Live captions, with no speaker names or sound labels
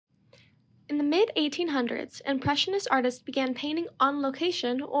In the mid-1800s, Impressionist artists began painting on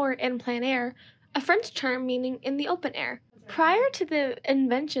location, or en plein air, a French term meaning in the open air. Prior to the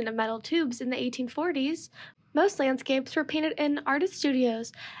invention of metal tubes in the 1840s, most landscapes were painted in artist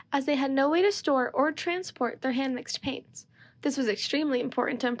studios as they had no way to store or transport their hand-mixed paints. This was extremely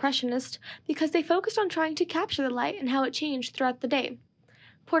important to Impressionists because they focused on trying to capture the light and how it changed throughout the day.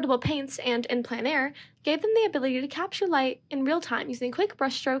 Portable paints and in plein air gave them the ability to capture light in real time using quick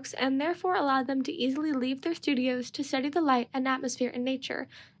brushstrokes and therefore allowed them to easily leave their studios to study the light and atmosphere in nature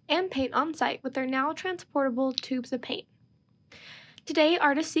and paint on-site with their now transportable tubes of paint. Today,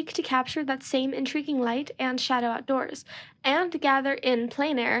 artists seek to capture that same intriguing light and shadow outdoors and gather in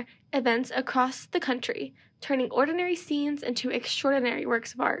plein air events across the country, turning ordinary scenes into extraordinary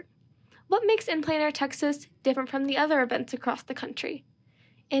works of art. What makes EnPleinAirTEXAS different from the other events across the country?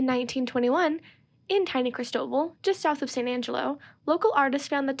 In 1921, in tiny Cristobal, just south of San Angelo, local artists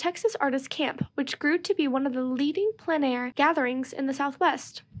found the Texas Artists Camp, which grew to be one of the leading plein air gatherings in the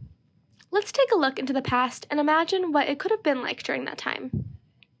Southwest. Let's take a look into the past and imagine what it could have been like during that time.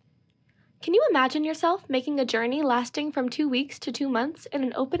 Can you imagine yourself making a journey lasting from 2 weeks to 2 months in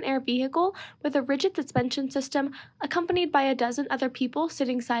an open-air vehicle with a rigid suspension system accompanied by a dozen other people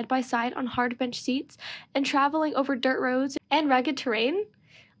sitting side by side on hard bench seats and traveling over dirt roads and rugged terrain?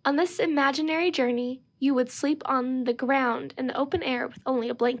 On this imaginary journey, you would sleep on the ground in the open air with only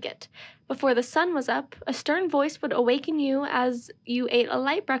a blanket. Before the sun was up, a stern voice would awaken you as you ate a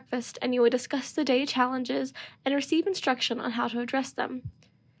light breakfast and you would discuss the day challenges and receive instruction on how to address them.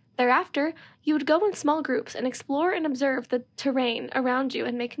 Thereafter, you would go in small groups and explore and observe the terrain around you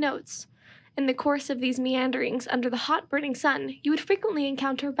and make notes. In the course of these meanderings under the hot burning sun, you would frequently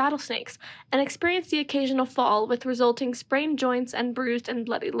encounter rattlesnakes and experience the occasional fall with resulting sprained joints and bruised and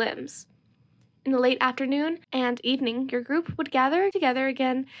bloody limbs. In the late afternoon and evening, your group would gather together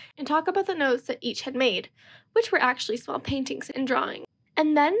again and talk about the notes that each had made, which were actually small paintings and drawings.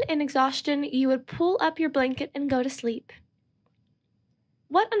 And then, in exhaustion, you would pull up your blanket and go to sleep.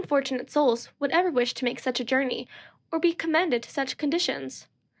 What unfortunate souls would ever wish to make such a journey, or be commended to such conditions?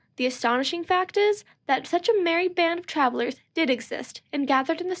 The astonishing fact is that such a merry band of travelers did exist and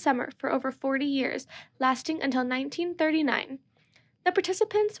gathered in the summer for over 40 years, lasting until 1939. The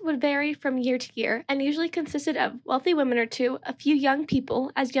participants would vary from year to year and usually consisted of wealthy women or two, a few young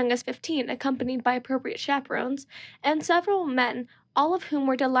people, as young as 15, accompanied by appropriate chaperones, and several men, all of whom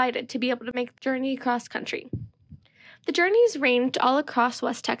were delighted to be able to make the journey across country. The journeys ranged all across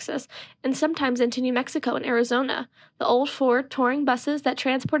West Texas and sometimes into New Mexico and Arizona. The old Ford touring buses that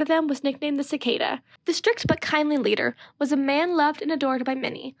transported them was nicknamed the Cicada. The strict but kindly leader was a man loved and adored by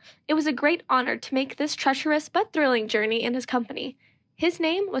many. It was a great honor to make this treacherous but thrilling journey in his company. His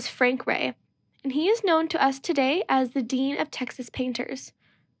name was Frank Ray, and he is known to us today as the Dean of Texas Painters.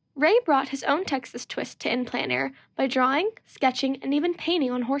 Ray brought his own Texas twist to en plein air by drawing, sketching, and even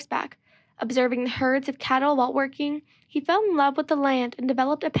painting on horseback. Observing the herds of cattle while working, he fell in love with the land and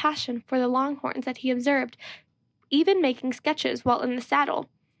developed a passion for the longhorns that he observed, even making sketches while in the saddle.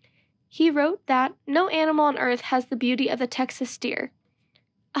 He wrote that no animal on earth has the beauty of the Texas steer.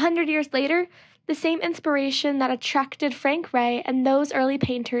 100 years later, the same inspiration that attracted Frank Ray and those early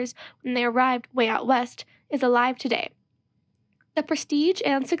painters when they arrived way out west is alive today. The prestige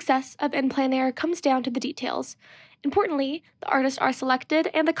and success of en plein air comes down to the details. Importantly, the artists are selected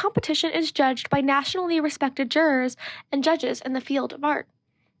and the competition is judged by nationally respected jurors and judges in the field of art.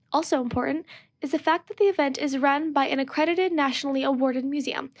 Also important is the fact that the event is run by an accredited nationally awarded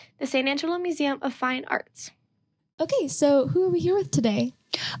museum, the San Angelo Museum of Fine Arts. Okay, so who are we here with today?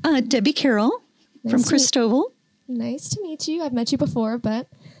 Debbie Carroll from Cristobal. Nice to meet you. I've met you before, but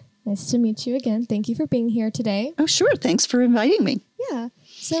nice to meet you again. Thank you for being here today. Oh, sure. Thanks for inviting me. Yeah.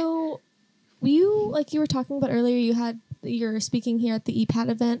 So you, like you were talking about earlier, you're speaking here at the EPAT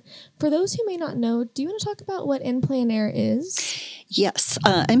event. For those who may not know, do you want to talk about what en plein air is? Yes.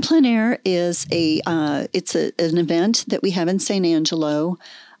 En plein air is an event that we have in San Angelo.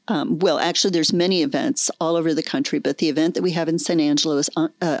 Well, actually, there's many events all over the country, but the event that we have in San Angelo is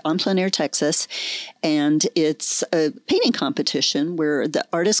EnPleinAirTEXAS, and it's a painting competition where the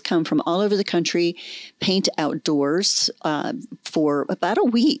artists come from all over the country, paint outdoors for about a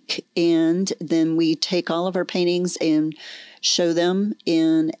week, and then we take all of our paintings and show them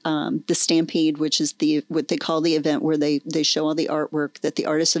in the Stampede, which is what they call the event where they show all the artwork that the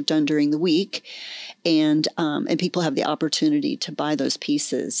artists have done during the week, and people have the opportunity to buy those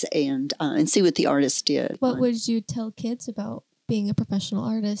pieces and see what the artist did. What would you tell kids about being a professional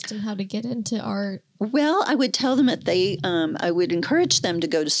artist and how to get into art? Well, I would tell them that I would encourage them to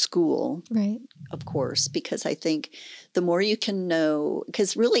go to school, right? Of course, because I think the more you can know,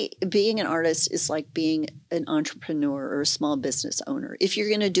 because really being an artist is like being an entrepreneur or a small business owner if you're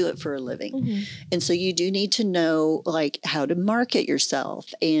going to do it for a living. Mm-hmm. And so you do need to know like how to market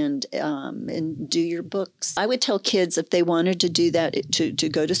yourself and do your books. I would tell kids if they wanted to do that to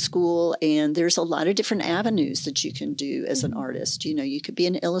go to school, and there's a lot of different avenues that you can do as an artist. You know, you could be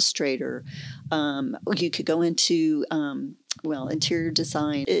an illustrator. You could go into interior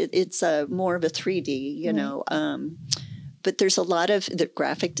design. It's more of a 3D, you know. But there's a lot of the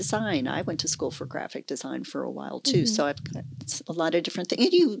graphic design. I went to school for graphic design for a while too, so I've got a lot of different things.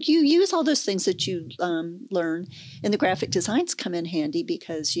 And you use all those things that you learn, and the graphic designs come in handy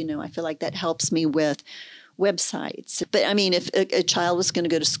because, you know, I feel like that helps me with websites. But I mean, if a child was going to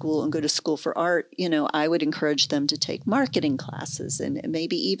go to school for art, you know, I would encourage them to take marketing classes and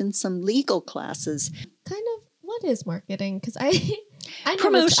maybe even some legal classes. Kind of, what is marketing? Because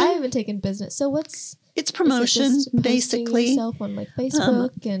Promotion. I haven't taken business. So It's promotion, basically. Yourself on like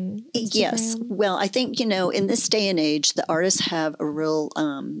Facebook and Instagram? Yes. Well, I think, you know, in this day and age, the artists have a real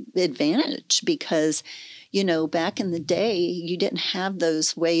advantage because, you know, back in the day, you didn't have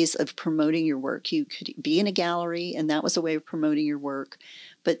those ways of promoting your work. You could be in a gallery, and that was a way of promoting your work,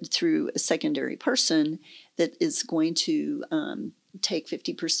 but through a secondary person that is going to take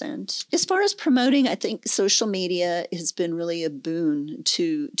 50%. As far as promoting, I think social media has been really a boon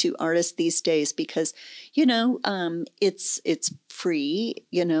to artists these days because, you know, it's free.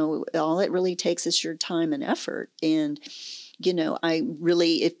 You know, all it really takes is your time and effort. And, you know,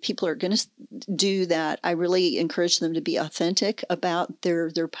 if people are going to do that, I really encourage them to be authentic about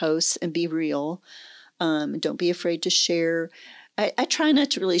their posts and be real. Don't be afraid to share. I try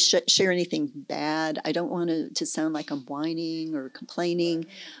not to really share anything bad. I don't want to sound like I'm whining or complaining.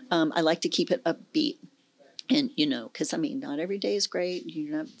 I like to keep it upbeat. And, you know, because, I mean, not every day is great.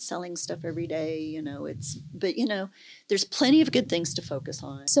 You're not selling stuff every day, you know. But, you know, there's plenty of good things to focus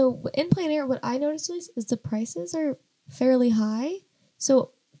on. So in plein air, what I noticed is the prices are fairly high.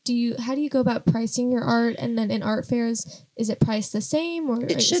 So how do you go about pricing your art? And then in art fairs, is it priced the same? Or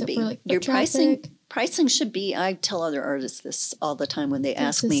it should be. For, like, Your traffic? pricing should be, I tell other artists this all the time when they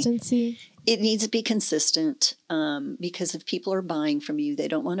ask me. It needs to be consistent because if people are buying from you, they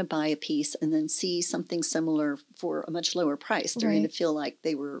don't want to buy a piece and then see something similar for a much lower price. They're going to feel like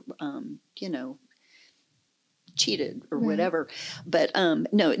they were, you know, cheated or whatever. But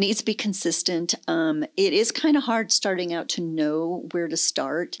no, it needs to be consistent. It is kind of hard starting out to know where to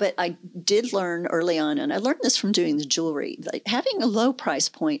start. But I did learn early on, and I learned this from doing the jewelry, like having a low price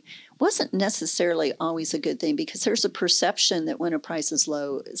point wasn't necessarily always a good thing because there's a perception that when a price is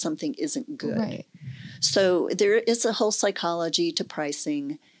low, something isn't good. Right. So there is a whole psychology to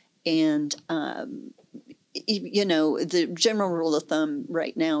pricing. And you know, the general rule of thumb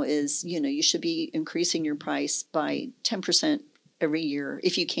right now is, you know, you should be increasing your price by 10% every year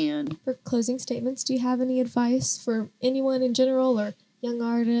if you can. For closing statements, do you have any advice for anyone in general or young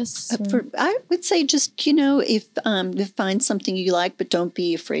artists? I would say just, you know, if find something you like, but don't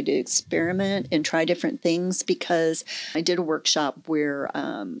be afraid to experiment and try different things, because I did a workshop where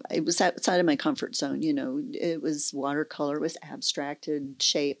it was outside of my comfort zone. You know, it was watercolor with abstracted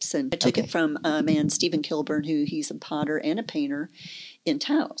shapes. And I took it from a man, Stephen Kilburn, he's a potter and a painter in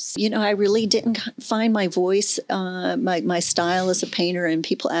Taos. You know, I really didn't find my voice, my style as a painter, and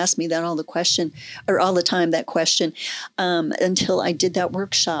people ask me that all the time, that question, until I did that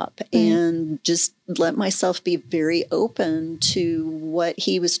workshop and just let myself be very open to what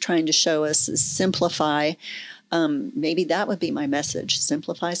he was trying to show us is simplify. Maybe that would be my message.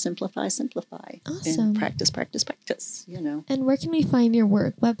 Simplify, simplify, simplify. Awesome. And practice, practice, practice, you know. And where can we find your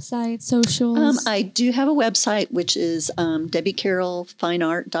work? Website, socials? I do have a website, which is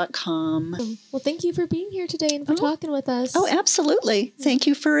DebbieCarrollFineArt.com. Well, thank you for being here today and for talking with us. Oh, absolutely. Thank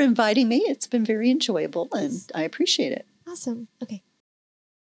you for inviting me. It's been very enjoyable, and I appreciate it. Awesome. Okay.